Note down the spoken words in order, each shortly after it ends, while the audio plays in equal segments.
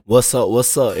What's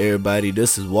up, everybody?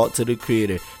 This is Walk to the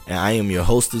Creator, and I am your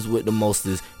hostess with the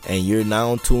mostest, and you're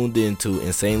now tuned into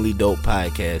Insanely Dope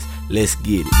Podcast. Let's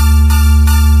get it.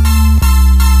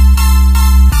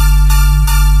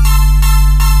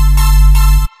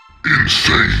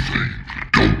 Insanely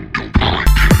Dope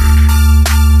Podcast.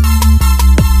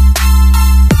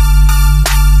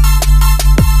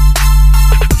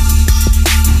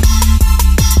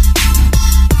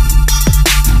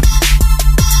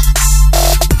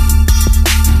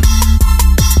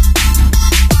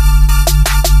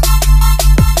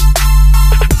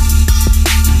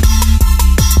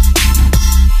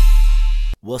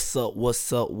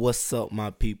 What's up,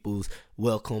 my peoples?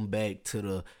 Welcome back to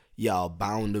the y'all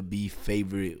bound to be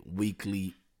favorite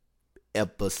weekly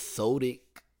episodic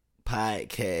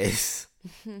podcast.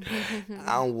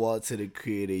 I'm Walt to the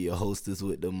Creator, your hostess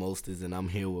with the mostest, and I'm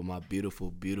here with my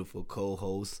beautiful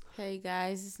co-host. Hey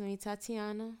guys, it's me,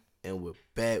 Tatiyana. And we're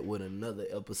back with another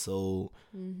episode.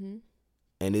 And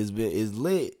it's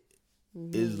lit.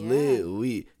 It's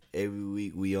lit. Every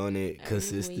week we on it.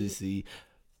 Consistency.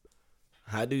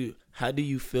 How do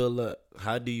you feel?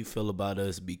 How do you feel about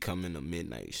us becoming a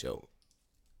midnight show?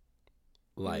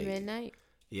 Like midnight?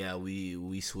 Yeah,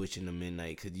 we switching to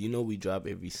midnight because we drop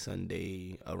every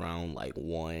Sunday around like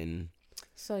 1.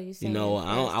 So you saying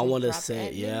I want to say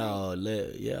I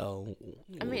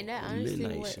mean that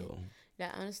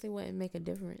honestly wouldn't make a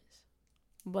difference,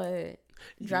 but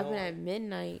dropping at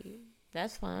midnight,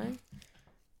 that's fine.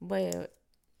 But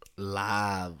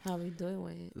live. How we doing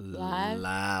with it?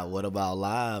 Live? What about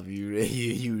live? You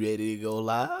ready to go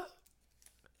live?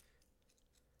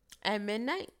 At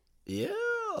midnight? Yeah.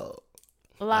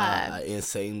 Live.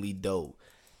 Insanely dope.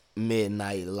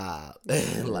 Midnight live.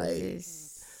 Insanely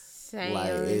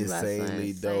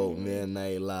dope.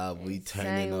 Midnight live. We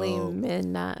turning on. Insanely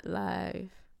midnight live.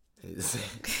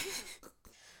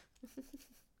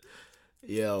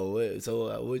 Yo,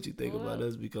 what you think about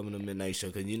us becoming a midnight show?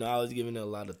 Because I was giving it a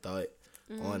lot of thought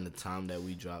on the time that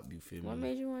we dropped. You feel me? What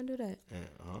made you want to do that?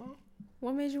 Huh?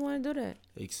 What made you want to do that?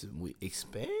 We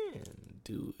expand,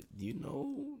 dude.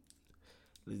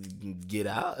 Get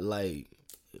out. Like,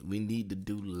 we need to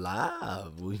do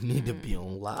live. We need to be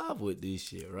on live with this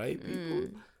shit, right, people?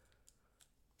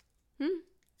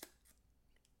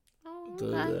 Oh,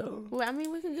 okay. Well, I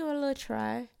mean, we can give it a little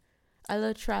try. A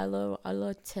little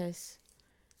test.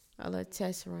 A little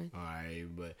test run. All right,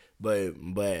 but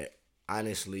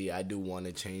honestly, I do want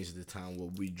to change the time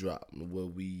where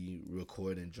we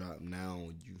record and drop now.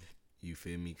 You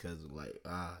feel me? Cause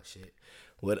shit,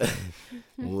 what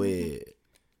with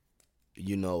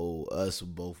us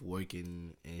both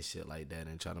working and shit like that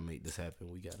and trying to make this happen,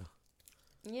 we gotta.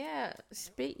 Yeah,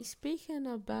 speaking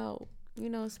about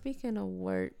speaking of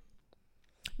work.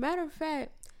 Matter of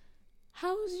fact,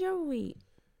 how was your week?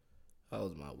 How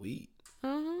was my week?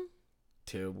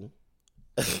 Terrible.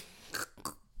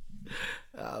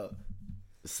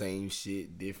 Same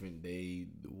shit, different day,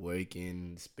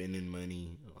 working, spending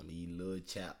money on these little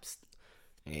chaps,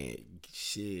 and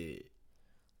shit,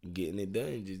 getting it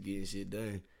done, just getting shit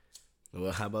done.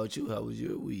 Well, how about you? How was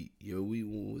your week? Your week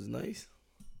was nice?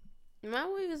 My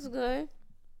week is good.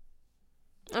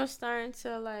 I'm starting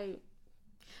to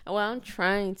I'm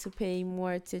trying to pay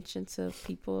more attention to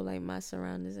people, like my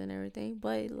surroundings and everything,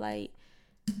 but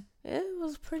it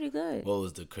was pretty good. What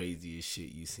was the craziest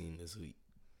shit you seen this week?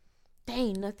 There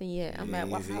ain't nothing yet. I'm at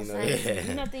Waffle House.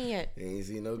 Nothing yet. Ain't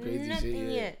seen no crazy nothing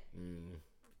shit yet.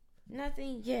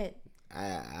 Nothing yet.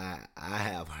 I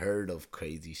have heard of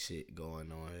crazy shit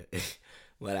going on,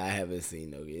 but I haven't seen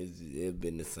no. It's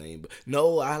been the same. But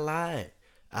no, I lied.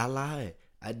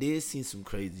 I did see some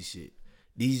crazy shit.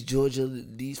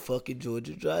 These fucking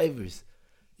Georgia drivers.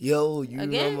 Yo, you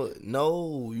Again? remember?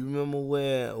 No, you remember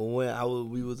when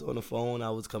we was on the phone?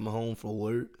 I was coming home from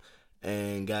work,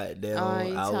 and goddamn,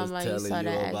 I was telling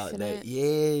you about that.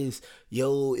 Yes,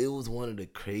 yo, it was one of the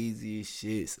craziest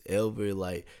shits ever.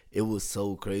 Like, it was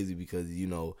so crazy because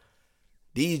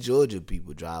these Georgia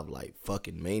people drive like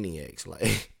fucking maniacs.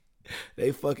 Like,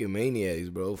 they fucking maniacs,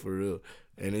 bro, for real.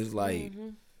 And it's like.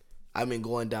 I've been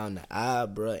going down the aisle,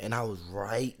 bruh, and I was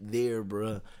right there,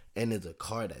 bruh. And there's a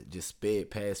car that just sped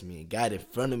past me and got in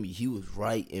front of me. He was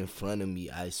right in front of me.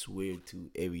 I swear to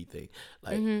everything.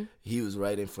 He was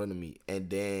right in front of me. And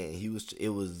then it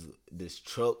was this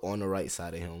truck on the right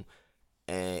side of him.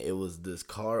 And it was this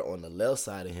car on the left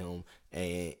side of him.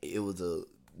 And it was a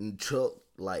truck,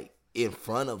 in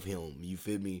front of him. You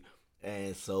feel me?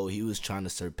 And so he was trying to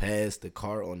surpass the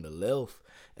car on the left.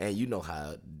 And you know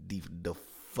how the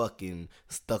fucking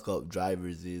stuck up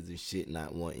drivers is and shit,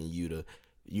 not wanting you to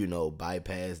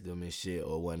bypass them and shit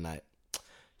or whatnot.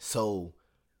 So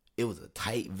it was a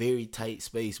tight, very tight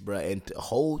space, bro. And the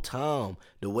whole time,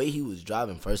 the way he was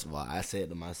driving, first of all, I said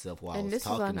to myself while I was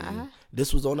talking to him,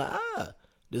 this was on the I.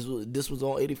 This was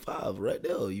on 85 right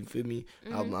there. You feel me?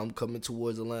 Mm-hmm. I'm coming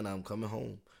towards Atlanta. I'm coming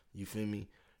home. You feel me?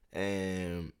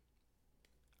 And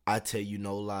I tell you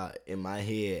no lie, in my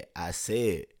head, I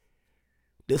said,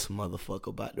 this motherfucker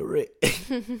about to wreck.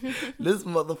 This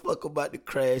motherfucker about to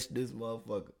crash this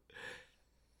motherfucker.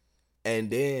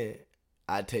 And then,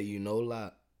 I tell you no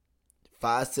lie,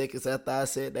 5 seconds after I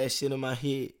said that shit in my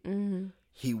head, mm-hmm.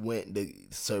 he went to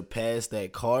surpass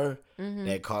that car. Mm-hmm.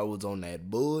 That car was on that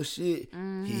bullshit.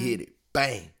 Mm-hmm. He hit it.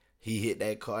 Bang. He hit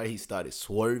that car. He started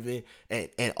swerving.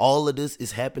 And all of this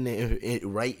is happening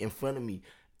right in front of me.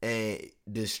 And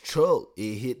this truck,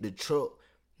 it hit the truck,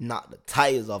 knocked the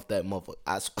tires off that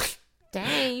motherfucker.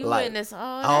 Dang, you witnessed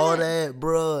all that,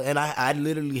 bro. And I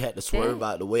literally had to swerve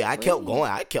out the way. I kept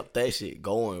going. I kept that shit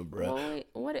going, bro.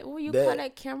 What you call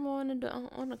that camera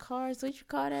on the cars? What you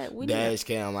call that? Dash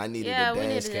cam. I needed a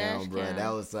dash cam, bro. That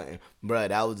was something, bro.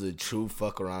 That was a true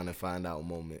fuck around and find out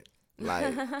moment.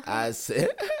 Like I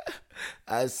said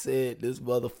this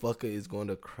motherfucker is going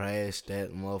to crash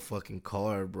that motherfucking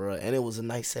car, bro. And it was a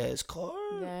nice ass car.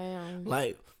 Damn.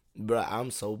 Like, bro,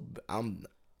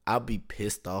 I'll be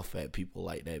pissed off at people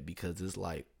like that because it's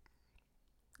like,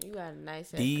 you got a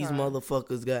nice ass these car.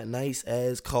 Motherfuckers got nice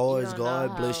ass cars.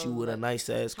 God bless you with a nice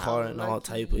ass car and all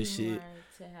type of shit.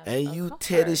 And you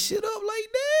tear the shit up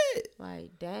like that.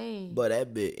 Like, dang. But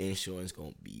that bit insurance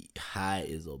gonna be high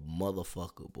as a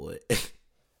motherfucker, boy.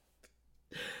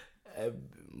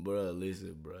 Bruh,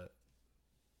 listen, bruh.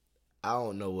 I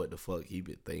don't know what the fuck he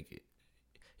been thinking.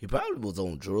 He probably was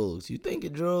on drugs. You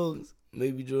thinking drugs?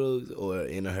 Maybe drugs or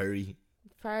in a hurry?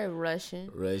 Probably Russian.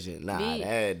 Nah,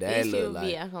 that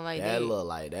look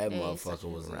like that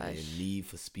motherfucker was in Need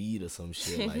for Speed or some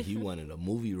shit. Like he wanted a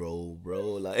movie role,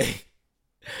 bro. Like,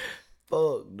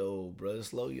 fuck no, bro.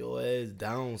 Slow your ass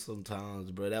down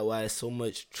sometimes, bro. That's why there's so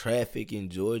much traffic in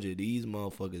Georgia. These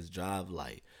motherfuckers drive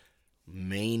like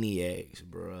maniacs,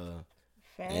 bro.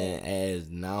 And as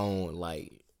now,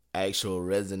 like actual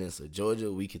residents of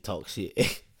Georgia, we can talk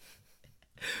shit.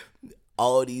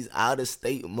 All these out of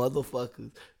state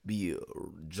motherfuckers be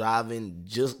driving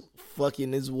just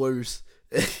fucking as worse.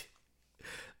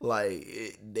 Like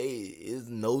is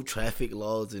no traffic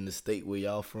laws in the state where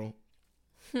y'all from.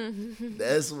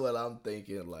 That's what I'm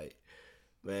thinking. Like,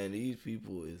 man, these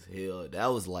people is hell. That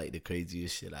was like the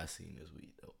craziest shit I seen this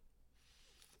week though.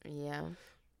 Yeah.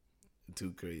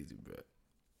 Too crazy, bro.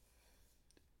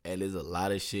 And there's a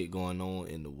lot of shit going on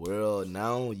in the world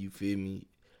now. You feel me?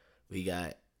 We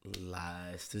got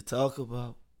lies to talk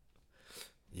about.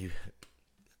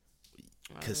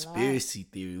 Conspiracy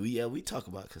theory. We talk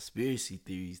about conspiracy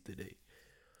theories today.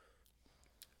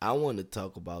 I want to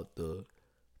talk about the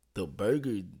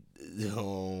burger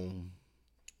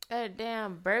that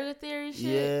damn burger theory shit.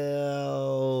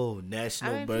 Yeah,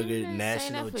 National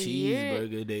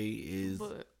Cheeseburger Day is.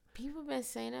 But people been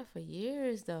saying that for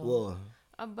years though. What?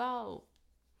 About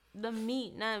the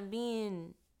meat not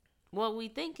being what we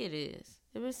think it is.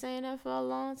 They've been saying that for a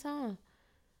long time.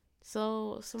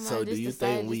 So somebody just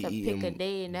decided to pick a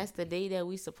day, and that's the day that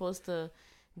we supposed to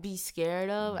be scared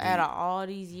of. Out of all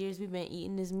these years we've been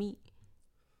eating this meat.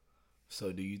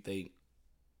 So do you think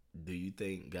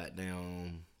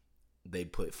goddamn they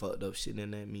put fucked up shit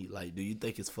in that meat? Like, do you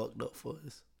think it's fucked up for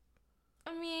us?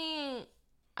 I mean,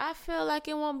 I feel like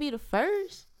it won't be the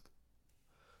first.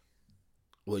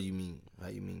 What do you mean? How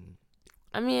you mean?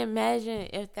 I mean, imagine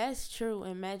if that's true.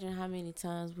 Imagine how many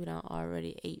times we done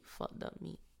already ate fucked up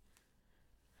meat.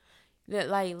 That,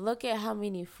 like, look at how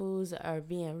many foods are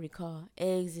being recalled.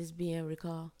 Eggs is being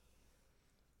recalled.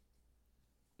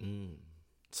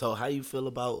 So how you feel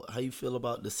about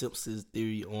the Simpsons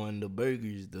theory on the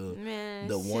burgers, the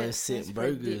 1 cent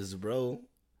burgers, bro?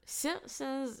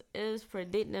 Simpsons is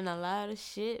predicting a lot of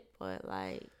shit, but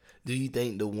like, do you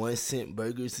think the 1 cent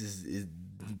burgers is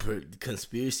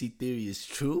conspiracy theory is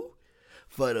true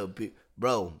for the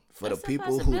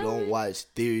people who don't watch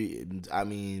theory? I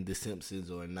mean, the Simpsons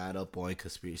are not up on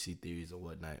conspiracy theories or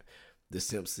whatnot. The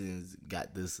Simpsons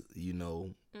got this,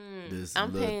 this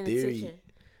little theory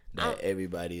that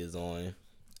everybody is on.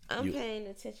 I'm paying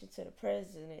attention to the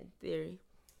president theory.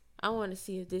 I want to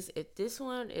see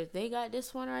if they got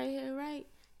this one right here right,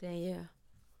 then yeah,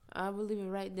 I believe it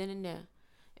right then and there.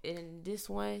 And this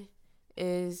one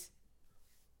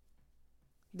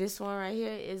right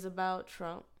here is about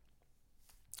Trump.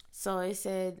 So it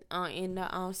said in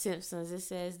the Simpsons, it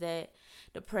says that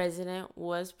the president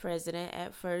was president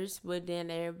at first, but then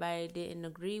everybody didn't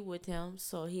agree with him,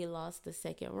 so he lost the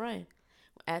second run.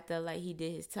 after like he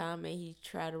did his time and he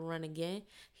tried to run again,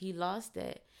 he lost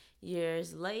that.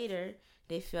 Years later,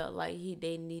 they felt like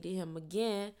they needed him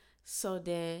again, so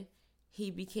then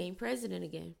he became president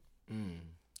again.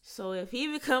 So if he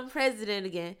become president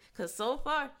again, because so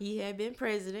far he had been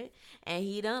president and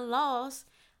he done lost.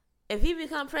 If he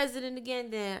become president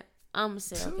again, then I'm gonna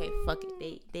say, okay, fuck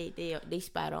it, they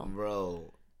spot on,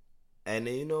 bro. And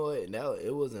then, you know what? Now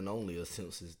it wasn't only a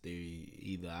Simpsons theory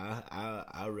either.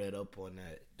 I read up on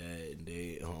that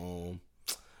they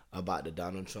about the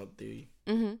Donald Trump theory,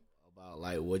 about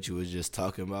like what you was just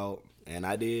talking about, and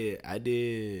I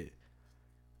did.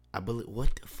 I believe,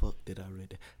 what the fuck did I read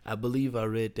that? I believe I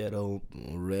read that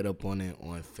read up on it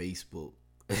on Facebook.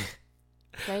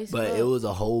 But it was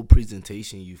a whole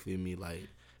presentation, you feel me? Like,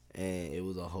 and it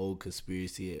was a whole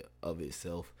conspiracy of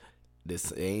itself. The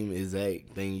same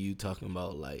exact thing you talking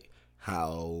about, like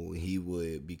how he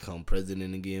would become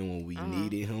president again when we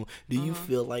needed him. Do you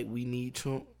feel like we need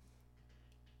Trump?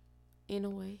 In a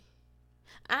way.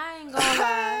 I ain't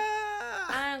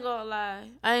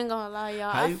gonna lie,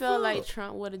 y'all. I feel like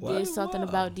Trump would have did something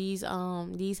about these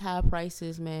high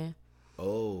prices, man.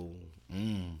 Oh,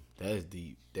 that's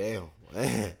deep. Damn,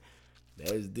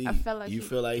 that's deep. I feel like you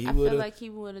feel like he would. I feel like he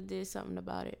would have did something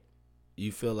about it.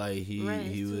 You feel like he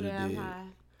would have did. High.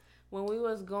 When we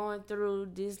was going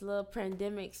through this little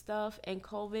pandemic stuff and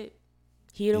COVID,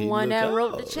 he the one that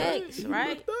wrote the checks,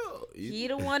 right? He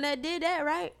the one that did that,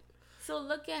 right? So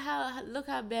look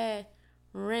how bad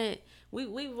rent.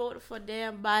 We voted for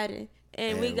damn Biden,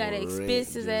 and we got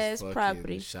expensive ass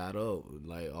property. Shot up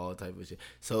like all type of shit.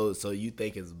 So you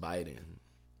think it's Biden?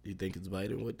 You think it's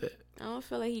Biden with that? I don't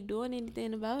feel like he doing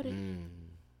anything about it.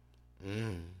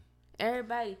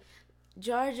 Everybody,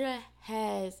 Georgia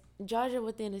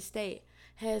within the state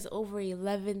has over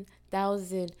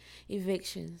 11,000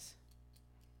 evictions.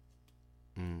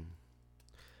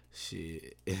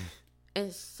 Shit.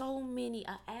 And so many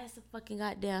ass of fucking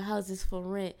goddamn houses for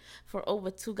rent for over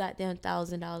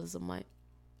 $2,000 a month.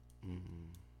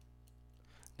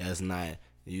 That's not,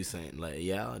 you saying like,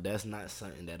 yeah, that's not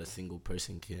something that a single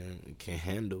person can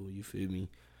handle. You feel me?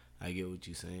 I get what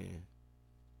you're saying.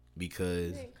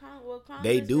 Because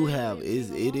they do have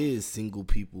it is single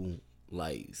people,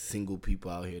 like single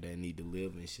people out here that need to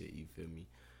live and shit. You feel me?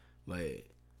 But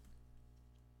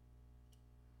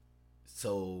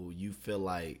so you feel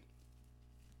like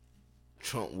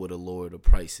Trump would have lowered the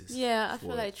prices? Yeah, I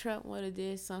feel like Trump would have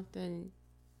did something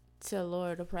to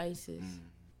lower the prices.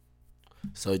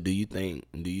 So do you think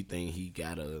he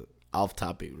got off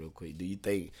topic real quick? Do you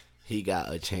think he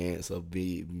got a chance of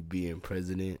being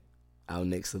president our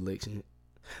next election?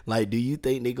 Like, do you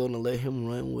think they're gonna let him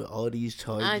run with all these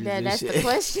charges? That's the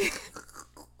question.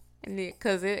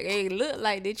 Because it look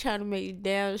like they trying to make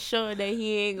damn sure that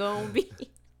he ain't gonna be.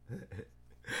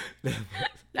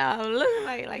 Nah, I'm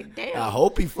looking like damn. I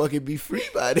hope he fucking be free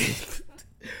by this.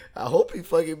 I hope he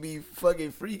fucking be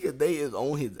fucking free, because they is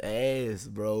on his ass,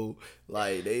 bro.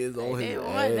 Like, they is on his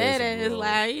ass, that ass, bro.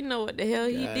 Like, you know what the hell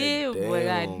he did, but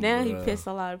goddamn, he pissed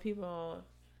a lot of people off.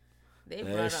 They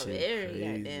brought up every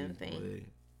goddamn thing. Boy.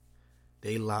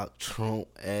 They locked Trump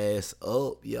ass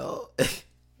up, y'all.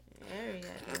 Every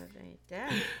goddamn thing.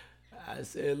 Damn. I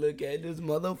said, look at this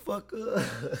motherfucker.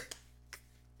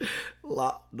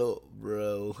 Locked up,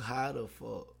 bro. How the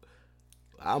fuck?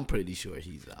 I'm pretty sure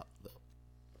he's out though.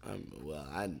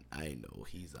 I know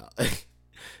he's out.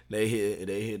 They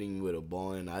hit him with a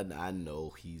bond. I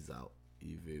know he's out.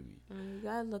 You feel me? You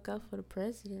gotta look out for the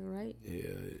president, right?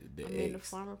 Yeah, the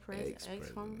former president,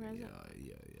 ex-former president.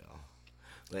 Yeah.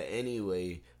 But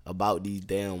anyway, about these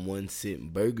damn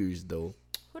 1-cent burgers though.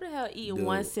 Who the hell eating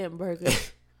 1-cent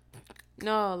burgers?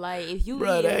 No, like if you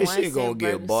bro, eat that 1 shit gonna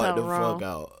burger, get bought the wrong. fuck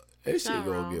out. That shit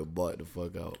gonna get bought the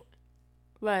fuck out.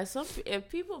 Right, if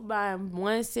people buying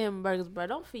 1-cent burgers, bro,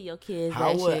 don't feed your kids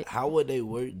shit. How would they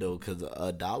work though? Because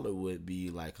 $1 would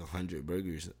be like 100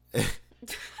 burgers.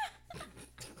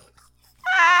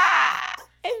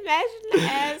 Imagine the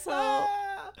asshole.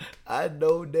 I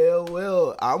know damn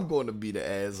well I'm gonna be the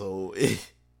asshole.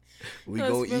 We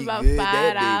gonna eat good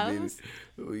that day, baby.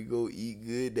 We gonna eat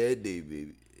good that day,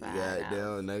 baby.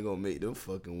 Goddamn, they gonna make them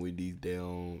fucking with these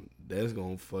damn. That's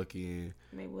gonna fucking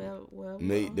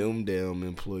make them damn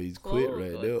employees quit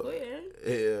right there.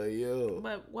 Hell yeah.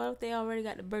 But what if they already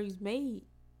got the burgers made?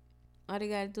 All they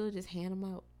gotta do is just hand them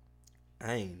out.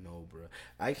 I ain't know, bro.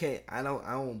 I can't. I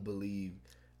don't believe.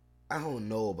 I don't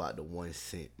know about the 1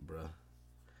 cent, bro.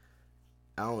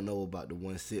 I don't know about the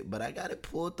 1 cent, but I got it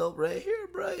pulled up right here,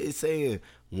 bro. It's saying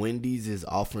Wendy's is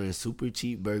offering super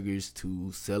cheap burgers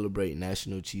to celebrate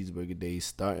National Cheeseburger Day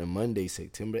starting Monday,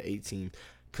 September 18th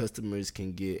customers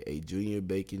can get a junior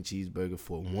bacon cheeseburger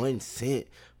for 1 cent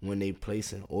when they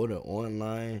place an order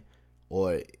online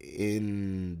or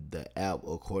in the app,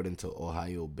 according to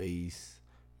Ohio-based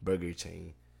burger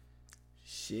chain.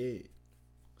 Shit.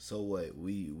 So what?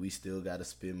 We still gotta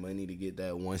spend money to get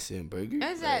that 1 cent burger?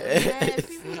 Exactly, man.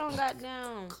 People don't got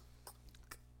down.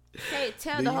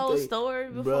 Tell the whole story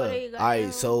before they got down.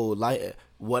 Alright, so like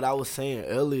what I was saying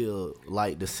earlier,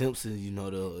 like the Simpsons, you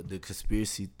know, the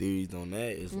conspiracy theories on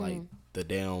that is like the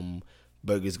damn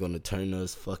burger's gonna turn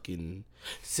us fucking.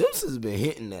 Simpsons been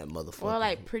hitting that motherfucker. Well,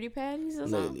 like Pretty Patties or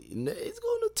something? It's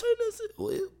gonna turn us.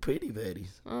 Pretty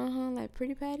Patties. Like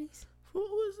Pretty Patties? What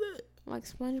was that? Like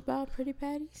SpongeBob Pretty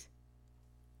Patties?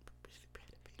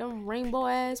 Them rainbow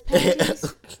ass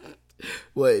patties?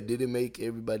 What, did it make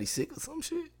everybody sick or some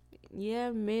shit? Yeah,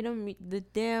 made them the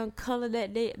damn color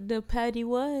that the patty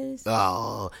was.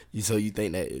 Oh, so you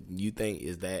think that is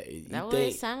that you that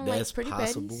think sounded that's like Pretty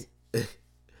possible?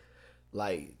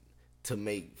 Like to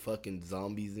make fucking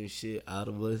zombies and shit out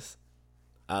of us,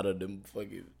 out of them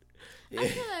fucking. Yeah. I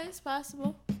feel like it's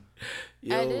possible.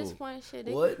 Yo, at this point, shit,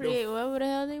 they can create whatever the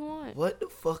hell they want. What the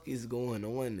fuck is going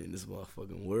on in this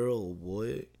motherfucking world,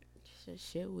 boy?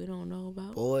 Shit we don't know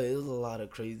about. Boy, there's a lot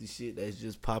of crazy shit that's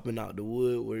just popping out the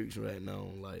woodworks right now.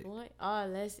 Like, what?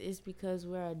 Unless it's because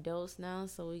we're adults now,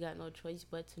 so we got no choice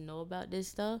but to know about this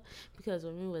stuff. Because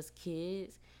when we was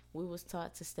kids, we was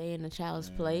taught to stay in a child's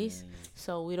place,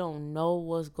 so we don't know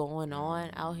what's going on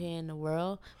out here in the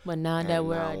world. But now that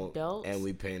we're adults, and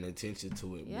we paying attention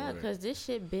to it more. Yeah, because this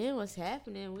shit been was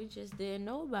happening. We just didn't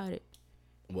know about it.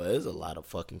 Well, there's a lot of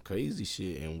fucking crazy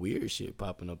shit and weird shit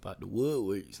popping up out the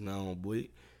woodworks now, boy.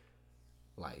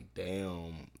 Like,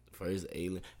 damn, first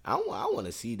alien. I want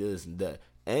to see this.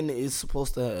 And it's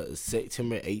supposed to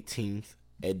September 18th,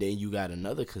 and then you got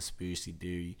another conspiracy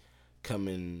theory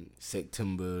coming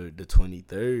September the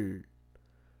 23rd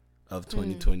of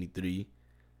 2023.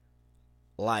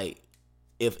 Like,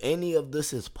 if any of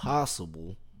this is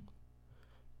possible,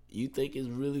 you think it's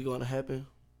really gonna happen?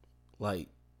 Like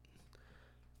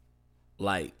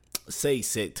say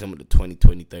September the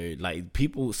 2023. Like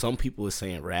some people are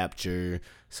saying rapture,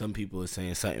 some people are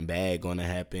saying something bad gonna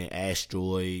happen,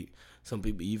 asteroid. Some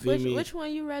people, you feel me? Which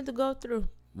one you rather go through?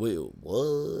 Well,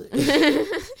 what?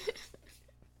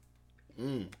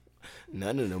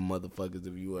 None of them motherfuckers,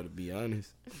 if you want to be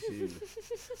honest. Shit.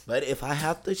 But if I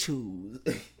have to choose,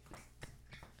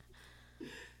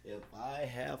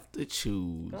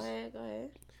 Go ahead.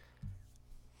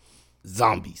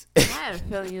 Zombies. I had a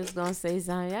feeling you was gonna say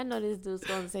zombies. I know this dude's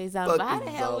gonna say zombies. But how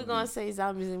the hell we gonna say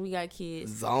zombies and we got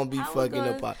kids? Zombie how fucking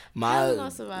up how we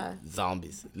gonna survive?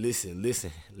 Zombies.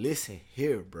 Listen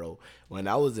here, bro. When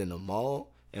I was in the mall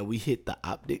and we hit the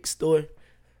optics store,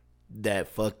 that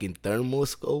fucking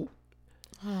thermoscope.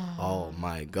 Oh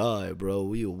my god, bro.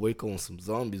 We will work on some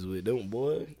zombies with them,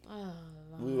 boy.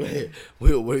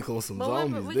 We'll work on some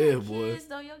zombies there, boy. Kids,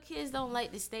 though, your kids don't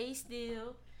like to stay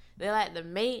still. They like to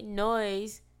make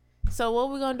noise. So what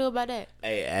we gonna do about that?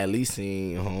 Hey, at least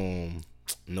ain't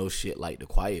no shit like The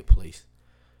Quiet Place.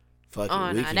 Fuck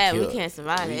it, we can't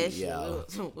survive that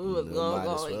shit. We was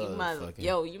go. You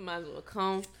might as well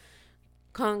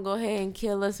come go ahead and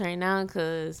kill us right now,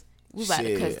 cause we about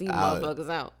to cuss these motherfuckers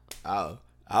out.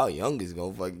 Our youngest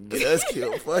gonna fucking get us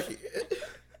killed. Fuck it.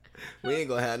 We ain't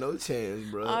gonna have no chance,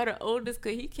 bro. All the oldest,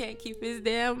 cause he can't keep his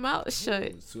damn mouth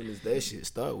shut. As soon as that shit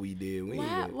start, we did.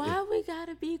 Why we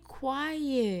gotta be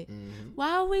quiet? Mm-hmm.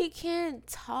 Why we can't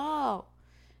talk?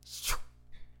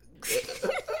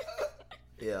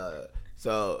 Yeah.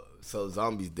 So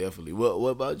zombies definitely. What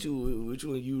about you? Which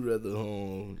one you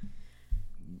rather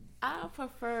I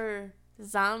prefer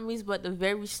zombies, but the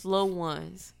very slow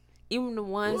ones. Even the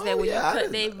ones that when you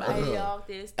cut their body off,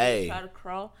 they still try to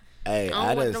crawl. Hey,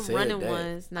 I don't want the running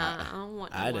ones. Nah, I don't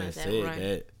want the ones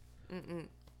that run.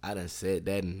 I done said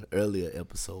that in an earlier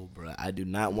episode, bro. I do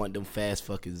not want them fast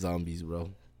fucking zombies,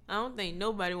 bro. I don't think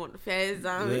nobody want the fast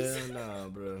zombies. Hell nah,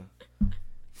 bro.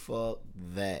 Fuck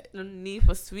that. No need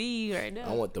for speed right now.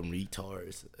 I want them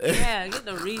retards. Yeah, get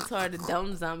the retard, the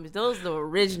dumb zombies. Those are the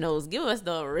originals. Give us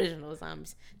the original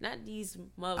zombies. Not these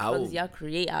motherfuckers y'all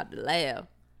create out the lab.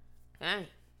 Dang.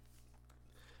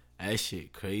 That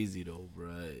shit crazy though,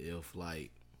 bruh. If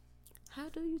like, how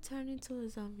do you turn into a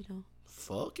zombie though?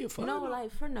 Fuck it, no,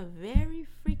 like from the very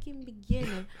freaking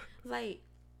beginning, like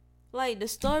the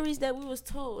stories that we was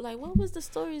told. Like, what was the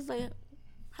stories like?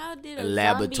 How did a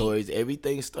laboratories? Zombie...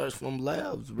 Everything starts from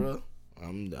labs, bro.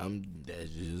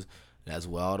 That's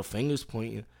where all the fingers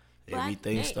pointing. But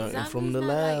everything starting from the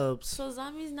labs. So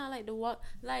zombies not like the walk.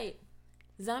 Like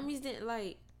zombies didn't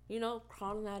like.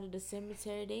 crawling out of the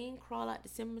cemetery. They ain't crawl out the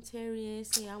cemetery and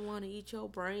say, I want to eat your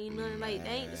brain. Nothing like that.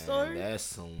 Ain't the story.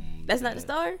 That's not the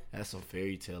story. That's some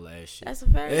fairy tale ass shit. That's a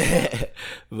fairy tale.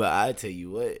 But I tell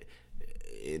you what,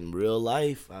 in real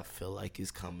life, I feel like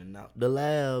it's coming out the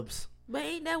labs. But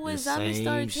ain't that where zombie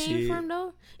story came from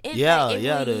though? The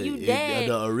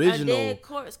original. A dead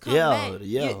corpse come back.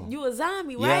 You a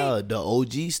zombie, right? Yeah, the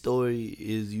OG story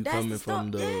is you coming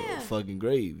from the fucking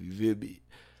grave. You feel me?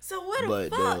 So where the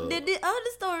fuck did the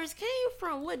other stories came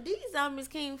from? What these zombies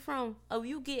came from? Of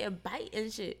you getting bite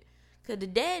and shit? Cause the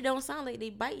dead don't sound like they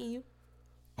biting you.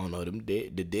 Oh no, them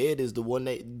dead. The dead is the one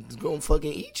that's gonna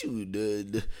fucking eat you.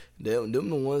 Them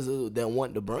the ones that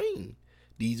want the brain.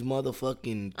 These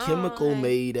motherfucking chemical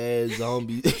made ass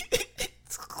zombies.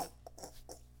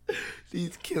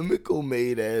 These chemical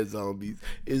made ass zombies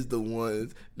is the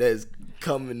ones that's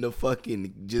coming to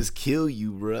fucking just kill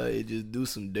you, bruh. It just do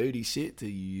some dirty shit to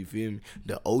you. You feel me?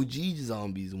 The OG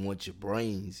zombies want your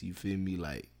brains. You feel me?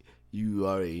 Like you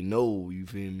already know. You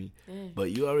feel me? But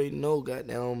you already know,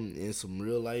 goddamn, in some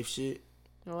real life shit.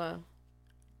 Wow.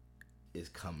 It's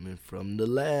coming from the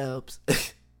labs.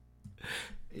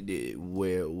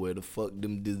 Where the fuck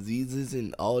them diseases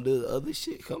and all the other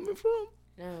shit coming from?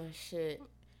 Oh shit.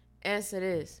 Answer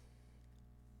this.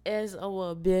 There's over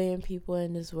 1 billion people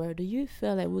in this world. Do you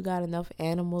feel like we got enough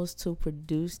animals to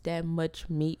produce that much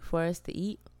meat for us to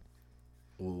eat?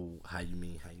 Well, how you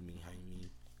mean?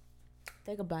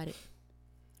 Think about it.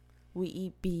 We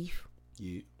eat beef.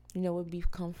 Yeah. You know where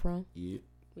beef come from? Yeah.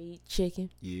 We eat chicken.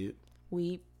 Yeah. We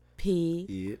eat pig.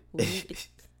 Yeah. We eat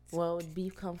well,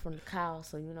 beef come from the cow,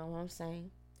 so you know what I'm saying.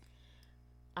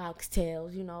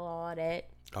 Oxtails, all that.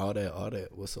 All that.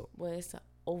 What's up? Well, it's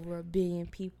over 1 billion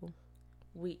people.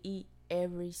 We eat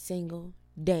every single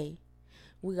day.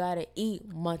 We gotta eat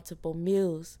multiple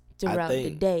meals throughout the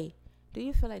day. Do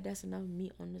you feel like that's enough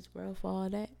meat on this world for all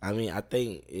that? I mean, I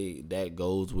think that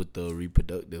goes with the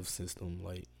reproductive system,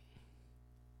 like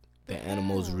the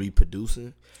animals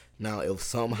reproducing. Now, if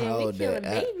somehow we killing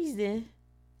babies, then.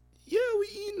 Yeah, we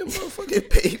eating the motherfucking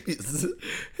babies.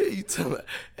 Hey, you talking about?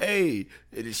 Hey,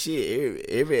 the shit.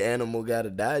 Every animal gotta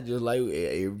die, just like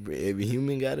every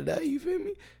human gotta die. You feel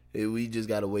me? We just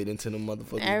gotta wait until the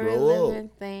motherfuckers every grow living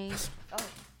up. Thing.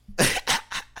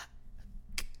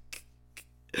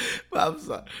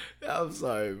 I'm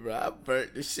sorry, bro. I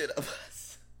burnt the shit up.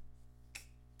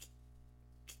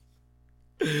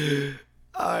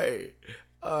 All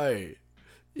right.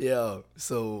 Yeah.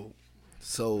 So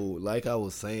like I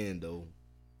was saying,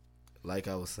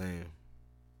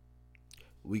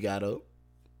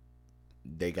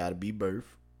 they gotta be birthed,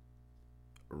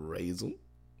 raise them,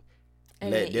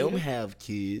 and let them have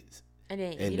kids, and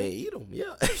then eat them.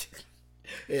 Yeah.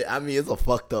 I mean, it's a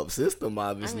fucked up system,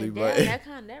 obviously, but that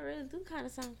really do kind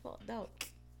of sound fucked up.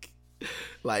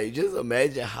 Like, just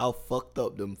imagine how fucked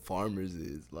up them farmers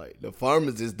is. Like, the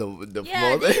farmers is the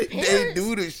they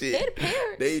do the shit. They the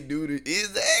parents. They do the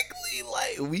exactly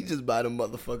like we just buy them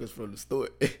motherfuckers from the store.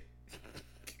 Yeah,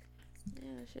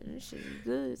 this shit is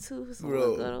good too.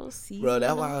 Bro,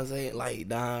 that's why I was saying, like,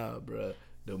 nah, bro.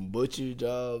 Them butcher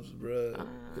jobs, bro.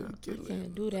 We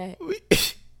can't do that.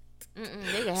 They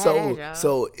can have that job.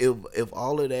 So if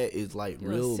all of that is like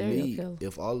real meat,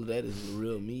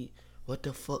 what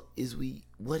the fuck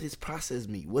what is processed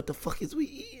meat? What the fuck is we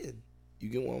eating? You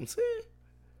get what I'm saying?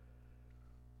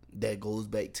 That goes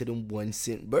back to them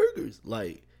 1-cent burgers.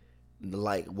 Like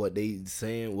what they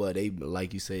saying,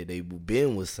 like you said,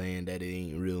 Ben was saying that it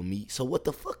ain't real meat. So what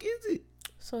the fuck is it?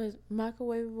 So it's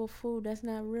microwavable food that's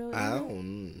not real? I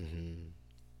don't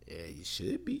Yeah, you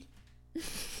should be.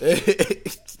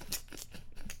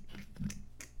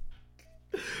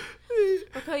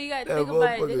 Okay, you gotta think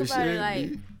about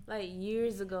it. Like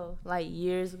years ago,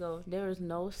 there was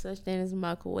no such thing as a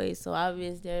microwave. So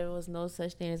obviously there was no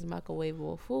such thing as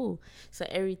microwavable food. So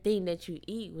everything that you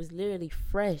eat was literally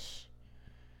fresh.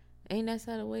 Ain't that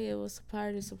the way it was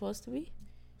supposed to be?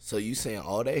 So you saying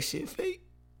all that shit fake?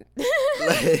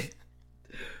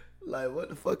 like what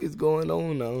the fuck is going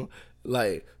on now?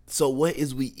 Like, so what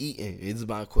is we eating? Is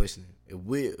my question.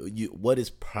 What is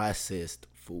processed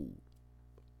food?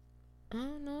 I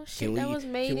don't know. Shit that was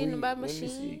made by machine.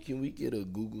 Let me see. Can we get a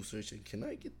Google search? And can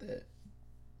I get that?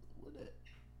 What that?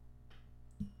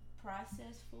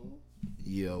 Processed food?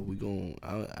 Yeah,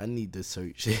 I need to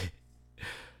search.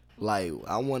 Like,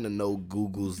 I want to know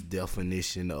Google's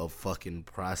definition of fucking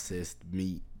processed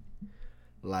meat.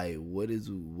 Like, what is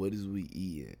we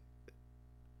eating?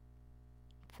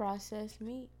 Processed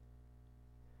meat.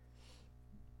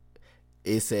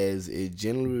 It says it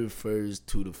generally refers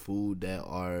to the food that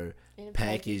are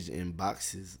packaged in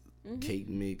boxes cake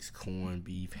mix, corned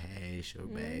beef, hash, or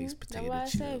bags, potato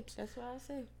chips. That's what I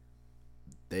say.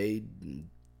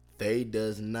 They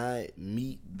does not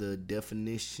meet the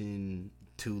definition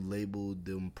to label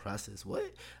them processed. What?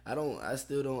 I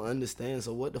still don't understand.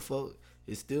 So what the fuck?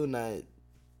 It's still not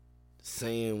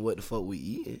saying what the fuck we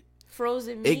eating.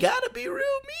 Frozen meat. It gotta be real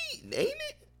meat, ain't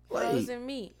it? Like, frozen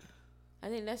meat. I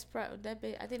think that's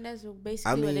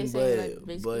basically what they say.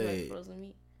 Like frozen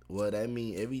meat. Well, that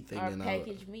mean everything or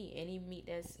packaged meat. Any meat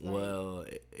that's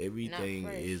everything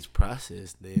is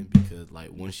processed then, because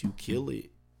like once you kill it,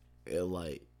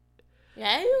 like.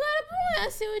 Yeah, you got a point. I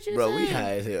see what you're saying. Bro, we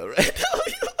high as hell right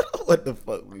now. What the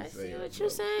fuck we saying? I see what you're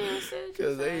saying.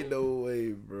 Because ain't no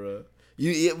way, bro.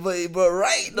 But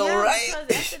right though, yeah, right?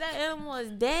 Because after that animal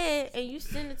is dead and you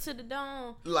send it to the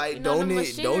dome, like don't you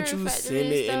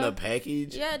send it in a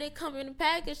package? Yeah, they come in a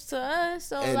package to us.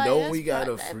 So and like, don't we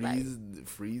gotta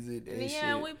freeze it and shit?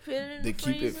 Yeah, we put it in to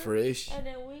keep it fresh. And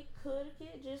then we cook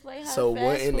it just like how so fast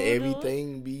wouldn't food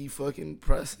everything be fucking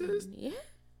processed? Yeah.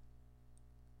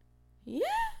 Yeah.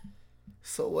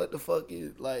 So what the fuck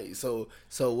is like? So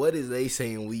what is they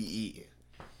saying we eating?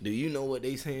 Do you know what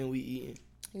they saying we eating?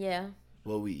 Yeah.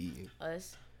 What we eating?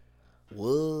 Us.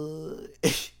 What?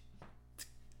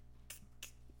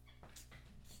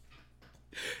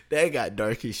 That got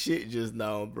dark as shit just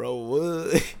now, bro.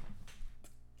 What?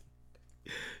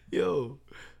 Yo.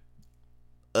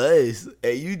 Us.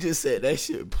 And you just said that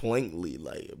shit blankly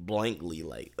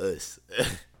like us.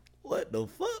 What the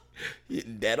fuck?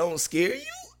 That don't scare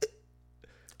you?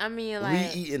 I mean,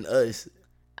 like, we eating us.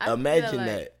 Imagine like,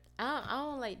 that. I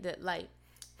don't like that. Like,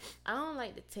 I don't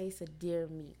like the taste of deer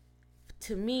meat.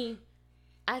 To me,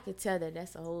 I could tell that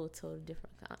that's a whole total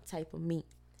different type of meat.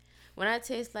 When I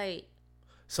taste like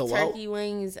turkey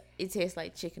wings, it tastes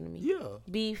like chicken to me. Yeah.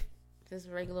 Beef, just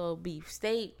regular old beef.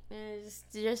 Steak, it's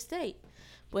just steak.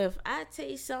 But if I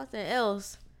taste something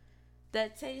else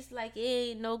that tastes like it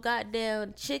ain't no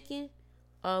goddamn chicken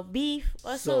or beef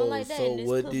or something like that, and this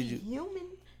what could did be you? Human.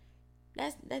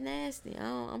 That's nasty.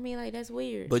 I mean, like, that's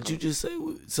weird. But you just say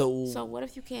so. So what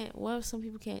if you can't? What if some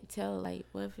people can't tell? Like,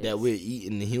 what if that we're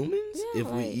eating humans? Yeah, if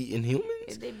like, we eating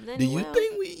humans, do you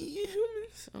think we eating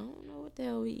humans? I don't know what the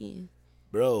hell we eating.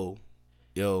 Bro,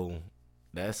 yo,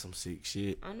 that's some sick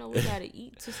shit. I know we gotta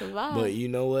eat to survive. But you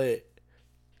know what?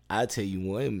 I tell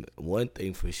you one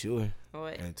thing for sure.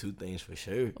 What? And two things for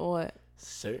sure. What?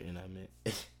 Certain, I meant.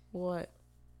 What?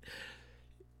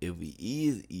 If we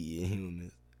is eating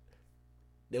humans,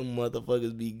 them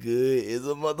motherfuckers be good as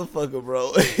a motherfucker,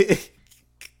 bro.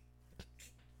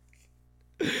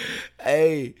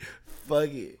 Hey, fuck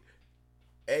it.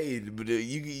 Hey, but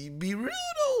you be real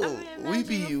though. I mean,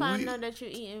 we find out that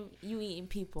you eating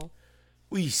people.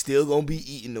 We still gonna be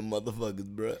eating the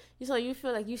motherfuckers, bro. So you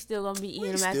feel like you still gonna be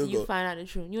eating them after you find out the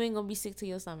truth. You ain't gonna be sick to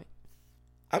your stomach.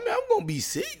 I mean, I'm gonna be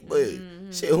sick, but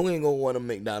shit, who ain't gonna want a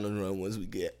McDonald's run once we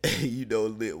get,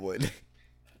 lit one?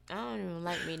 I don't even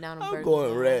like McDonald's burgers. I'm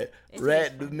going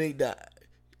rat the McDonald's.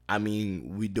 I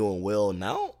mean, we doing well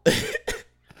now.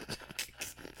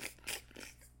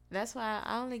 That's why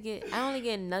I only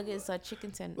get nuggets or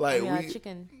chicken tender. Like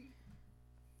chicken.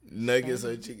 Nuggets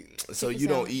or chicken. So you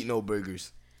don't eat no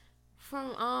burgers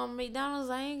from McDonald's?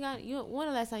 I ain't got you. When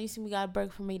the last time you see me got a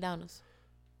burger from McDonald's?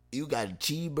 You got a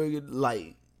cheeseburger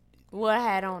like. What I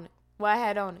had on it? What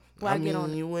I get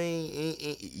on it? You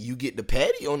ain't you get the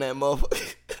patty on that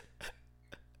motherfucker.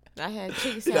 I had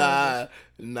chicken sandwiches.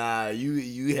 Nah,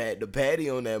 you had the patty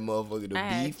on that motherfucker. The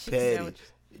beef patty.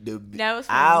 That was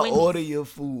from I'll Wendy's. order your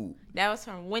food. That was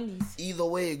from Wendy's. Either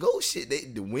way it goes, shit.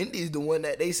 The Wendy's the one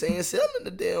that they saying selling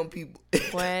the damn people.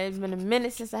 Well, it's been a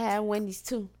minute since I had Wendy's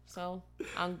too, so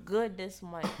I'm good this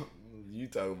month. You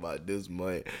talking about this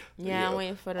month? Yeah, I'm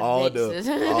waiting for the all bitches.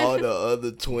 all the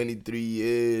other 23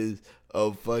 years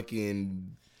of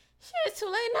fucking. Shit, it's too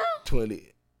late now.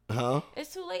 20, huh?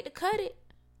 It's too late to cut it.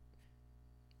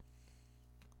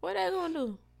 What they gonna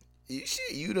do?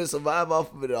 You done survive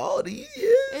off of it all these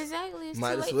years. Exactly. It's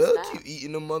Might too as late well to stop. keep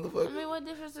eating them motherfuckers. I mean, what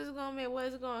difference is it gonna make? What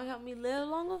is it gonna help me live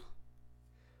longer?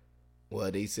 Well,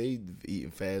 they say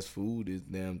eating fast food is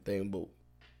damn thing, but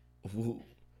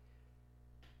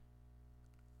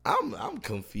I'm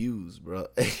confused, bro.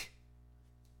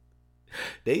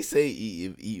 They say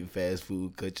eating fast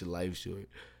food cut your life short,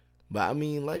 but I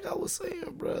mean, like I was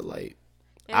saying, bro, like.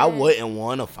 I wouldn't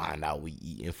want to find out we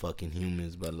eating fucking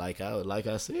humans, but like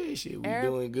I said, shit, we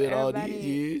doing good all these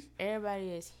years. Everybody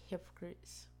is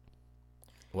hypocrites.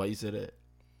 Why you say that?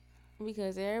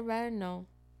 Because everybody know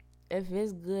if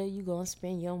it's good, you gonna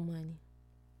spend your money.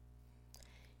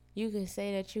 You can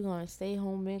say that you gonna stay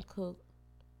home and cook,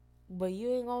 but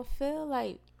you ain't gonna feel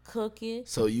like cooking.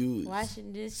 So you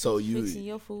washing dishes. So you fixing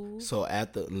your food. So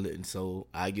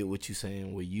I get what you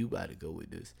saying. Where you about to go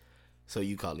with this? So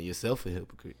you calling yourself a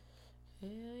hypocrite? Hell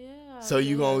yeah. So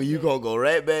you gonna go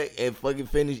right back and fucking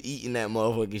finish eating that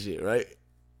motherfucking shit, right?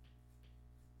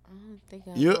 I don't think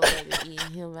I'll go back to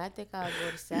eating human. I think I'll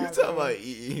go to salad. You talking about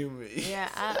eating human? Yeah,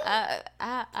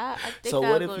 I think. So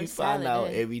I'll what go if to you find out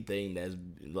day. everything that's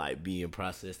like being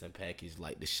processed and packaged,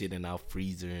 like the shit in our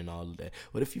freezer and all of that?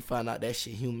 What if you find out that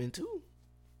shit human too?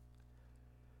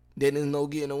 Then there's no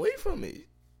getting away from it,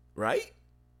 right?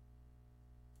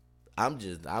 I'm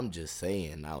just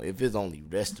saying now. If it's only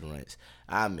restaurants,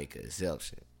 I make an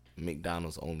exception.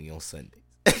 McDonald's only on Sundays.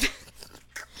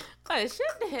 Oh,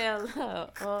 shut the hell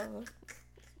up.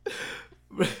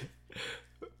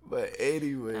 But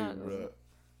anyway, bro.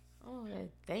 Oh, that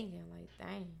thinking like,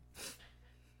 dang.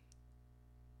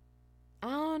 I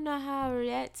don't know how I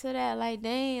react to that. Like,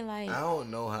 dang, like. I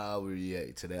don't know how I would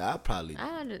react to that.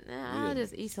 I'll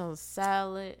just eat some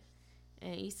salad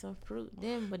and eat some fruit.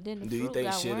 Then the do you fruit think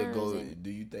got worms in it.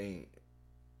 Do you think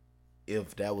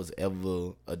if that was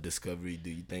ever a discovery, do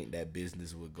you think that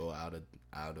business would go out of?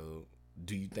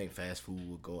 Do you think fast food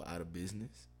would go out of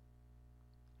business?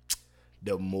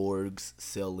 The morgues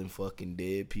selling fucking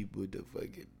dead people. The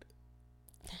fucking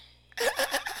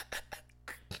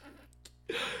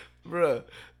Bruh,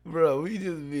 we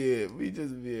just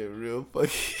being real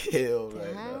fucking hell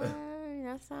right now.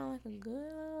 That sound like a good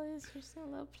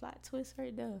little plot twist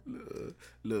right there.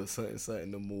 Little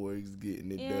something the morgues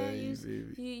getting it done,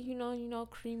 baby. You know,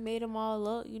 cremate them all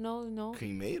up, you know.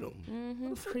 Cremate them?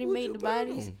 Mm-hmm. Cremate the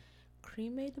bodies.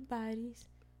 Cremate the bodies.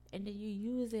 And then you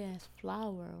use it as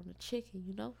flour on the chicken,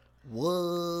 you know.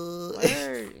 What?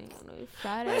 Word.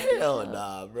 Fry that Hell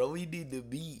nah, bro. We need the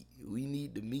meat. We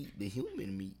need the meat, the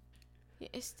human meat. Yeah,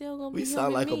 it's still gonna be. We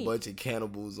sound like meat. a bunch of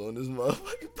cannibals on this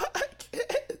motherfucking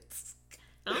podcast.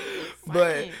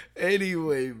 But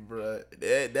anyway, bro,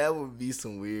 that would be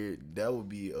some weird. That would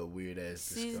be a weird ass.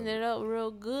 Season it up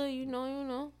real good, you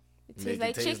know. It tastes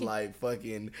like chicken. Tastes like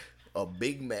fucking a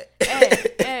Big Mac.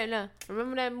 hey, no.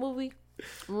 Remember that movie,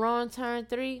 Wrong Turn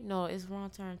 3? No, it's Wrong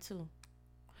Turn 2.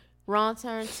 Wrong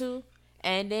Turn 2,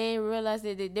 and they realized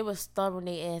that they were starving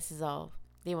their asses off.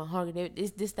 They were hungry.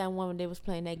 This that one when they was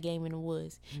playing that game in the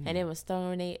woods, and they were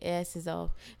starving their asses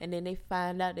off. And then they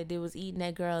find out that they was eating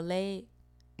that girl leg.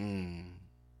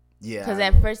 Yeah. Because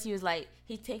at first he was like,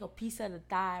 he take a piece of the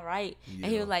thigh, right? Yeah.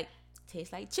 And he was like,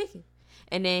 tastes like chicken.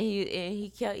 And then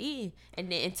he kept eating,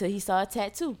 and then until he saw a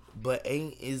tattoo. But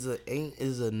ain't is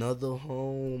another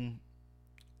home.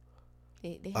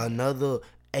 Hey,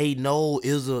 no,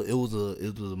 it was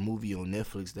a movie on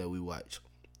Netflix that we watched.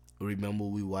 Remember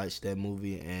we watched that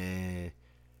movie and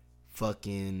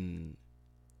fucking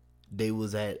they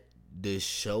was at this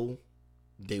show.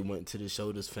 They went to the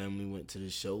show. This family went to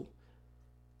the show,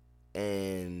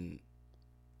 and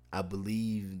I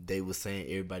believe they were saying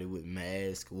everybody with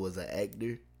mask was an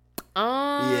actor.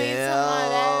 Oh,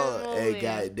 yeah, and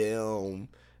goddamn.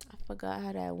 I forgot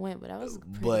how that went, but that was a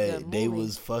pretty but good movie. They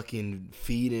was fucking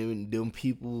feeding them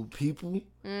people.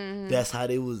 Mm-hmm. That's how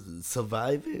they was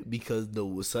surviving, because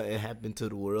something happened to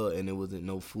the world and there wasn't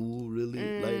no food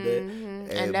really like that.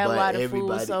 And that's why the food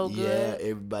was so good. Yeah,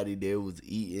 everybody there was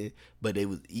eating, but they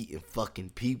was eating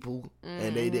fucking people,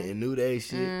 and they didn't know that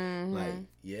shit. Like,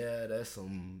 yeah, that's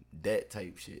that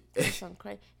type shit. That's some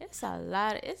crazy. It's a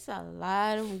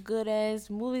lot of good ass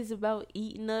movies about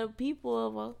eating other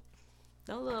people.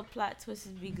 Those little plot twists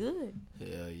be good.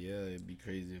 Hell yeah, it'd be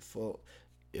crazy as fuck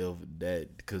if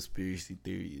that conspiracy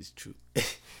theory is true.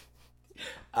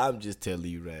 I'm just telling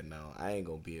you right now, I ain't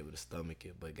gonna be able to stomach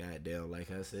it. But goddamn, like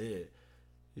I said,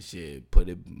 shit, put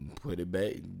it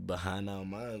back behind our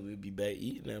minds. We'll be back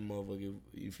eating that motherfucker.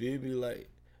 You feel me? Like,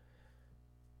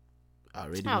 I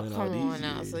already went all these years.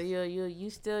 Now. So you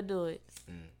still do it.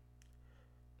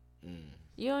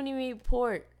 You don't even eat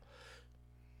pork.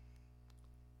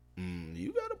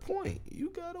 You got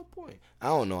a point. I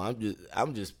don't know.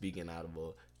 I'm just speaking out of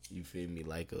you feel me,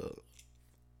 like a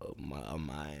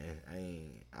mind.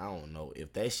 I don't know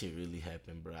if that shit really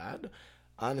happened, bro. I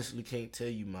honestly can't tell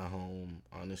you my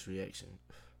honest reaction.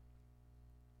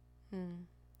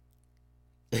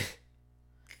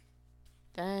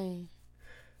 Dang.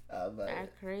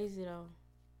 That's crazy though.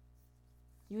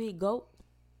 You eat goat?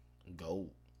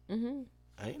 Goat? I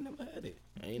ain't never had it.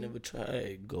 I ain't never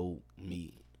tried goat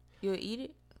meat. You'll eat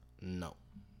it? No.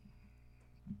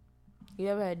 You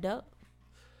ever had duck?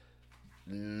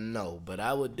 No, but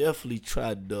I would definitely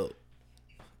try duck.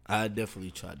 Would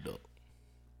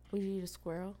you eat a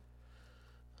squirrel?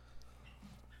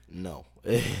 No.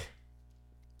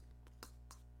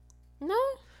 No?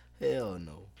 Hell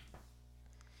no.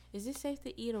 Is it safe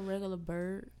to eat a regular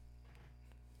bird?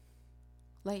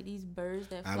 Like these birds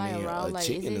that fly around. A like,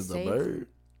 chicken is a bird.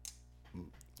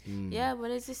 Yeah,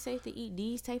 but is it safe to eat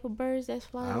these type of birds that's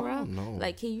flying around? I don't know.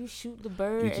 Like, can you shoot the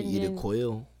bird? You can eat a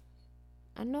quail.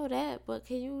 I know that, but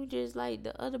can you just like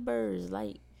the other birds?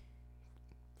 Like,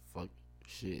 fuck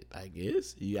shit. I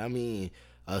guess. I mean,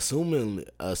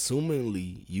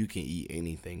 assumingly, you can eat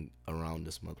anything around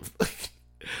this motherfucker.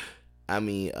 I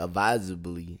mean,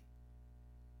 advisably,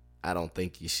 I don't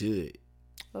think you should.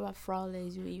 What about frog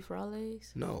legs? You eat frog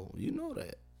legs? No, you know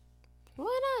that.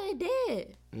 Why not? It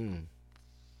dead.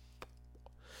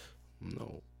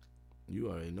 No, you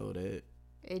already know that.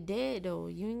 It dead though.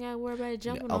 You ain't gotta worry about it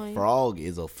jumping on you. A frog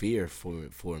is a fear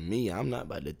for me. I'm not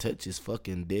about to touch his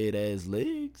fucking dead ass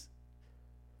legs.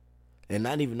 And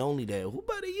not even only that, who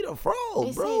about to eat a frog,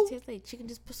 they bro? Say it tastes like chicken.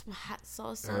 Just put some hot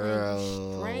sauce on it.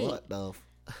 Straight. What the?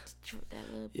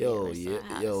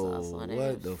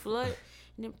 What the fuck?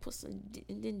 And then put some,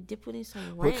 and then dip it in some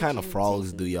ranch. What kind of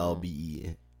frogs do y'all be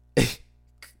eating?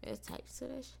 There's types of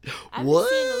that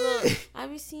shit. I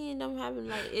be seeing them having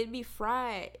like it be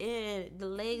fried and the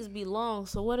legs be long.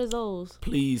 So what is those?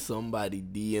 Please, somebody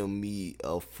DM me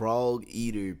a frog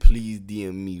eater. Please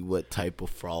DM me what type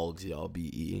of frogs y'all be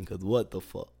eating. Cause what the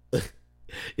fuck?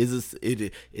 Is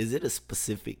it a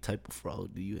specific type of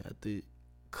frog? Do you have to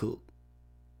cook,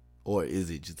 or is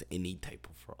it just any type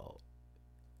of frog?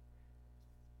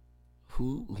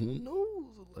 Who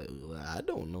knows? Like, I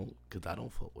don't know, cause I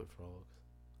don't fuck with frogs.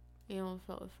 You don't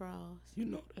fuck with frogs. You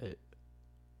know that.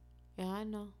 Yeah, I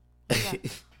know.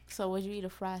 So would you eat a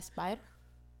fried spider?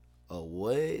 A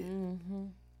what? Mm-hmm.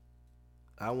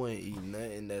 I wouldn't eat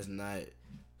nothing that's not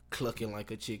clucking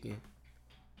like a chicken,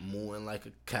 mooing like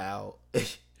a cow. Well,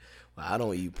 I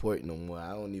don't eat pork no more.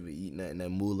 I don't even eat nothing that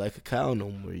moo like a cow no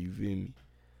more. You feel me?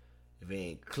 If it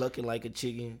ain't clucking like a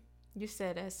chicken. You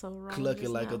said that so wrong.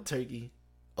 Clucking like a turkey.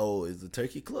 Oh, is the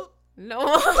turkey cluck? No.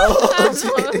 Oh,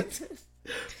 shit.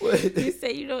 What? You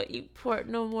say you don't eat pork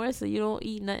no more, so you don't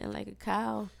eat nothing like a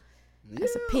cow.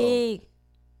 That's a pig.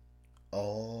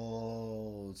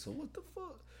 Oh, so what the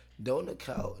fuck? Don't a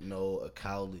cow? No, a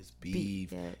cowless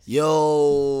beef. Yes.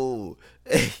 Yo,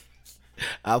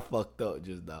 I fucked up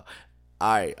just now.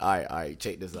 All right.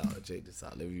 Check this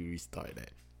out. Let me restart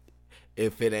that.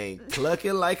 If it ain't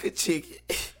clucking like a chicken,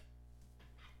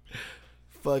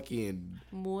 fucking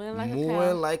mooing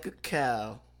like a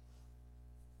cow.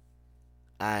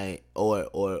 I ain't, or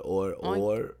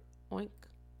Oink.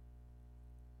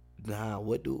 Nah,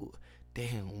 what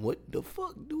the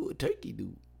fuck do a turkey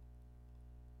do?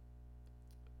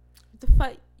 What the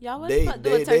fuck? Y'all, what the fuck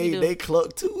do a turkey do? They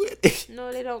cluck to it.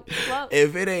 No, they don't cluck.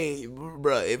 If it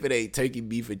ain't turkey,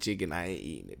 beef, or chicken, I ain't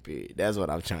eating it, period. That's what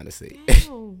I'm trying to say.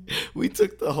 We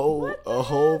took a whole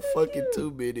fucking 2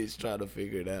 minutes trying to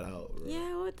figure that out, bro.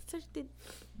 Yeah, what the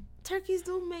turkeys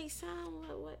do make sound.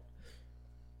 What?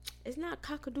 It's not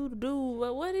cock-a-doodle-doo,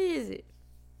 but what is it?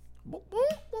 No,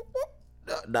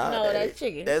 that's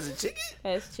chicken. That's a chicken?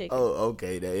 That's chicken. Oh,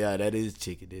 okay. That is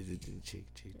chicken. Chicken.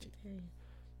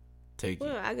 Turkey.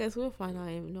 Well, I guess we'll find out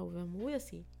in November. We'll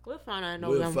see. We'll find out in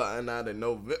November.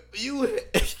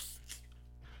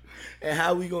 And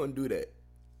how we gonna do that?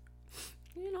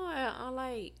 You know, I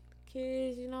like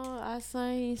kids. You know, our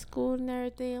son in school and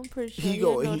everything. I'm pretty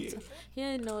sure he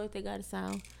didn't know if they got a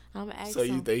sound. I'm gonna ask him. So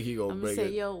you think he gonna bring it? I'm gonna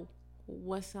say, yo,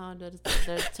 what sound does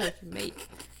the turkey make?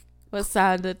 What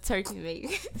sound does the turkey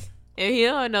make? If he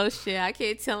don't know shit, I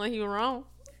can't tell him he wrong.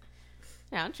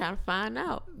 Yeah, I'm trying to find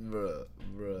out. Bruh.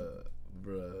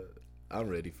 I'm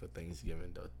ready for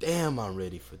Thanksgiving, though. Damn, I'm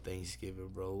ready for Thanksgiving,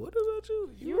 bro. What about you?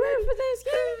 You ready for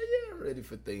Thanksgiving? Yeah, I'm ready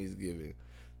for Thanksgiving.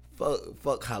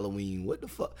 Fuck Halloween. What the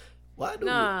fuck? Why do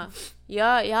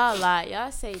y'all lie.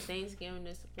 Y'all say Thanksgiving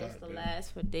is supposed to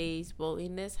last for days, but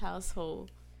in this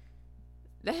household,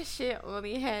 that shit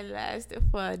only had lasted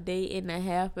for a day and a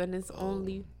half, and it's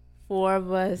only 4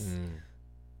 of us.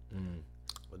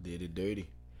 Well, did it dirty.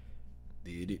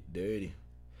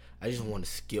 I just want to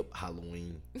skip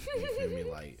Halloween. You feel me?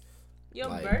 Like your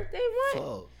birthday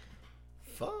month?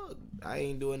 Fuck. I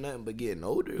ain't doing nothing but getting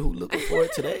older. Who looking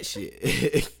forward to that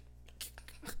shit?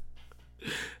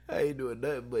 I ain't doing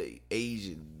nothing but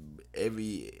aging.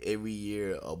 Every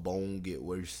year a bone get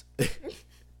worse.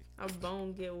 A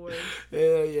bone get worse.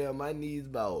 Hell yeah, my knees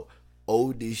about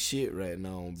old as shit right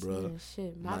now, bro. Yeah,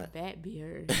 shit, my back be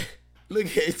hurt. Look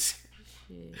at you.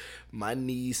 Shit. My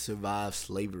knees survived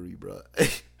slavery, bro.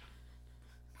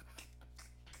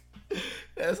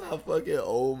 That's how fucking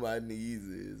old my knees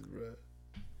is, bro.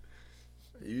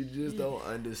 You just don't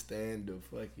understand the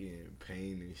fucking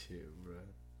pain and shit, bro.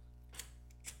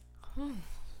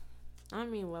 I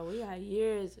mean, well, we got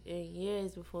years and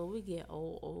years before we get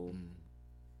old.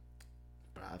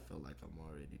 But I feel like I'm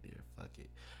already there. Fuck it.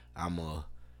 I'm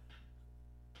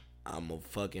a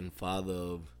fucking father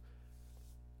of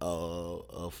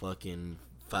a fucking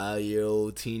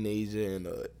 5-year-old teenager and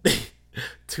a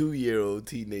 2-year-old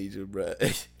teenager,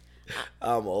 bruh.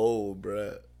 I'm old,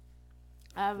 bruh.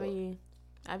 I be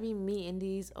meeting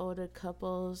these older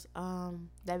couples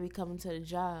that be coming to the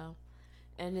job,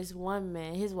 and this one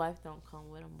man, his wife don't come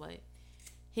with him, but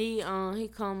he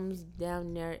comes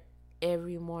down there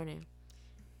every morning,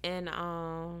 and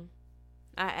I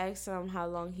asked him how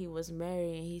long he was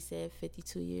married, and he said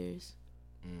 52 years.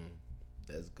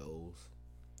 That's goals.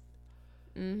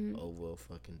 Mm-hmm. Over a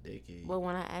fucking decade. But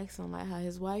when I asked him like how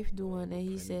his wife doing, and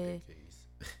he said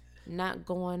not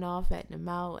going off at the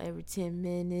mouth every 10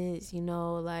 minutes, you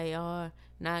know, like, or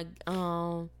not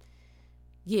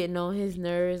getting on his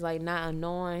nerves, like not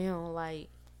annoying him. Like,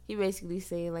 he basically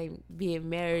saying like being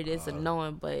married is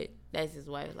annoying, but that's his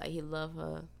wife. Like, he love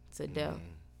her to death.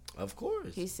 Of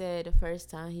course. He said the first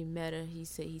time he met her, he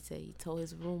told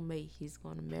his roommate he's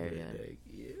gonna marry her.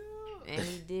 Yeah. And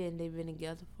he did. They've been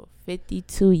together for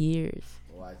 52 years.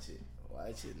 Watch it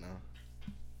now.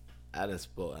 I done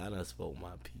spoke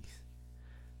my piece.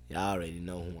 Y'all already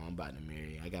know who I'm about to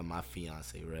marry. I got my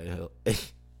fiance right here.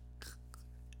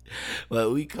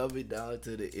 But we coming down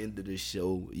to the end of the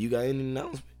show. You got any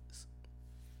announcements?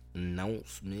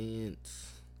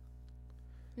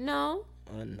 No.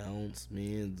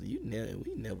 Announcements. We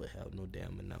never have no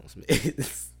damn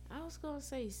announcements. I was gonna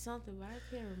say something, but I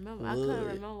can't remember. I couldn't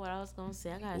remember what I was gonna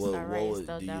say. I gotta start writing stuff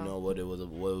down. Do you know what it was?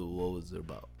 What was it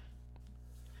about?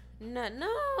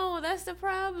 No, that's the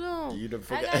problem. You done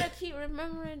I gotta keep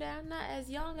remembering that I'm not as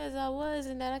young as I was,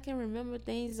 and that I can remember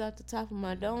things off the top of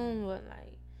my dome. But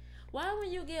like, why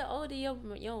when you get older, your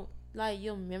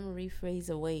memory fades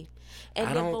away, and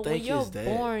I don't think when you're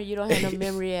born, you don't have no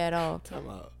memory at all. Time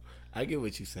out. I get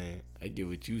what you're saying.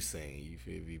 You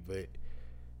feel me? But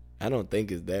I don't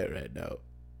think it's that right now.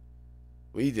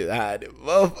 We just hide it,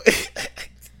 motherfucker.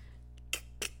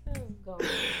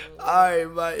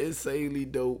 Alright, my insanely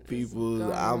dope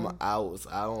people. I'm out.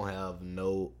 I don't have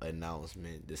no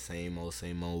announcement. The same old.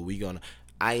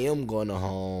 I am going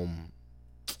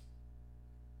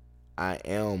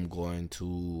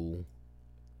to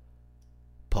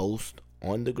post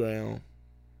on the ground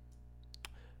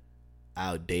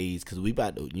our days, because we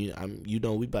about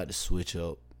to switch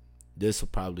up. This will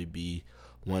probably be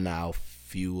one of our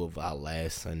few of our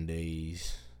last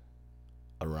Sundays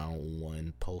around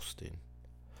 1 posting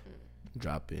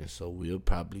dropping. So we'll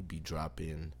probably be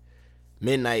dropping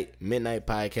midnight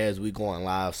podcast. We going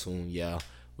live soon, yeah.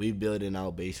 We building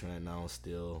our base right now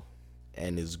still,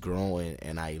 and it's growing,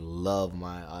 and I love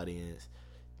my audience.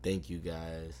 Thank you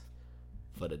guys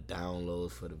for the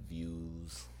downloads, for the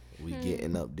views. We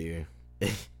getting up there.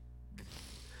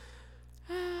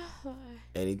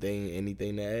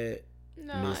 Anything to add?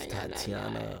 No, Miss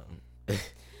Tatiyana.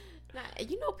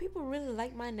 Nah, people really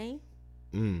like my name.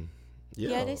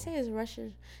 Yeah, they say it's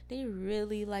Russian. They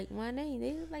really like my name.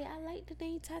 They just like, I like the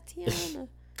name Tatiyana.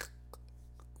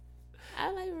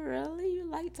 I like, really? You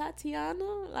like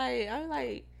Tatiyana? Like, I'm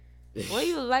like, what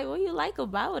you like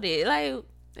about it? Like,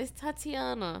 it's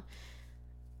Tatiyana.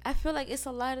 I feel like it's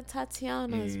a lot of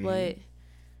Tatyanas, but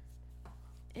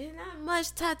it's not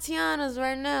much Tatyanas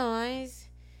right now. I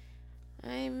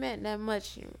ain't met that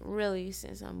much really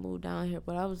since I moved down here.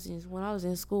 But when I was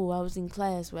in school, I was in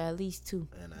class with at least 2.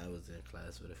 And I was in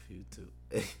class with a few too.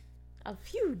 A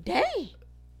few days.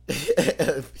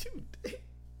 A few days.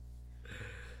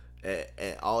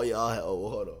 And all y'all had. Oh,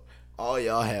 hold on. All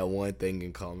y'all had one thing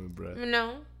in common, bro.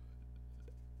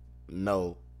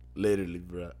 No, literally,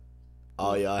 bro.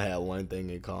 All y'all had one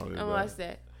thing in common. And what's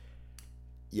that?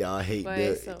 Y'all hate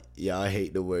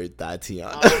the word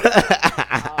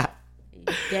Tatiyana.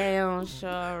 Damn sure,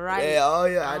 right? Yeah,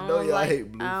 I know y'all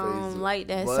hate Blueface. I don't like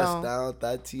that Bust song. Down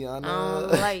Tatiyana. I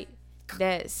don't like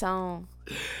that song.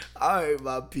 Alright,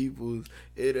 my peoples.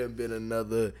 It done been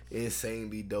another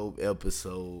insanely dope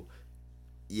episode.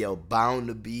 Your bound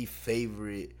to be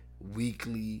favorite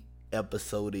weekly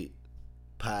episodic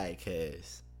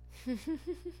podcast.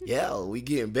 Yeah, we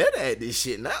getting better at this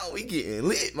shit now. We getting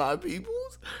lit, my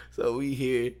peoples. So we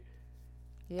here.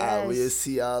 Yes. We'll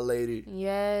see y'all later.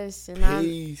 Yes. And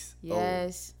peace.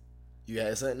 Yes. You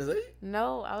had something to say?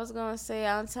 No, I was going to say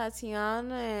I'm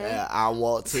Tatiyana. And I'm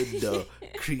Walter, the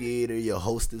creator, your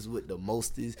hostess with the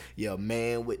mostest, your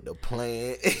man with the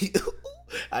plan.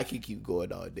 I can keep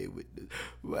going all day with this.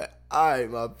 But all right,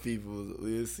 my people,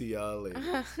 we'll see y'all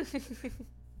later.